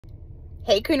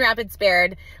Hey, Coon Rapids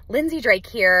Baird, Lindsay Drake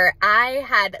here. I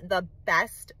had the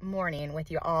best morning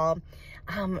with you all,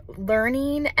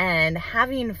 learning and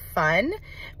having fun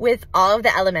with all of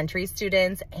the elementary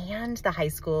students and the high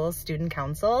school student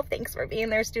council. Thanks for being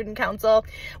there, student council.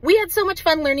 We had so much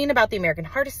fun learning about the American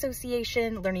Heart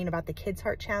Association, learning about the Kids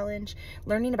Heart Challenge,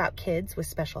 learning about kids with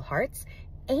special hearts,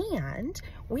 and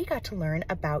we got to learn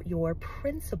about your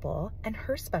principal and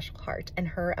her special heart and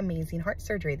her amazing heart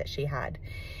surgery that she had.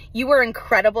 You were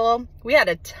incredible. We had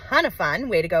a ton of fun.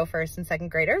 Way to go, first and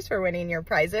second graders, for winning your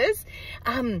prizes.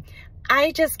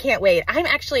 I just can't wait. I'm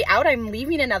actually out. I'm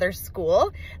leaving another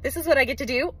school. This is what I get to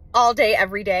do all day,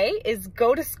 every day, is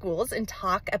go to schools and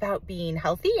talk about being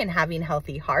healthy and having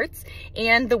healthy hearts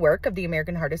and the work of the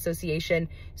American Heart Association.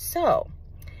 So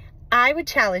I would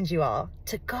challenge you all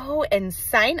to go and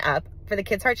sign up for the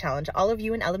Kids Heart Challenge, all of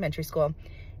you in elementary school.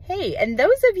 Hey, and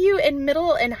those of you in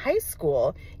middle and high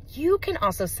school, you can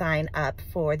also sign up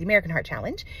for the American Heart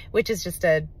Challenge, which is just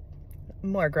a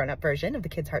more grown-up version of the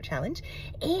Kids Heart Challenge.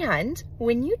 And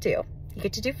when you do, you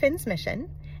get to do Finn's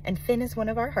mission. And Finn is one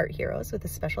of our heart heroes with a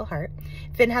special heart.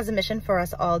 Finn has a mission for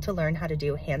us all to learn how to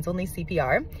do hands-only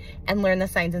CPR and learn the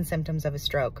signs and symptoms of a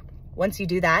stroke. Once you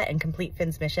do that and complete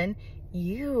Finn's mission,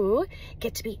 you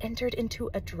get to be entered into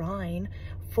a drawing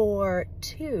for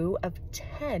 2 of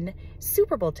 10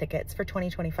 Super Bowl tickets for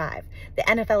 2025. The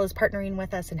NFL is partnering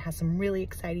with us and has some really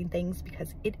exciting things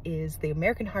because it is the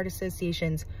American Heart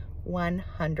Association's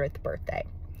 100th birthday.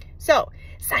 So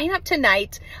sign up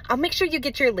tonight. I'll make sure you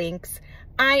get your links.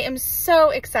 I am so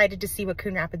excited to see what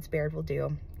Coon Rapids Baird will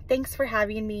do. Thanks for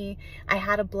having me. I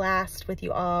had a blast with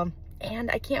you all, and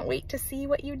I can't wait to see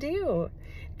what you do.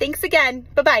 Thanks again.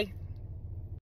 Bye-bye.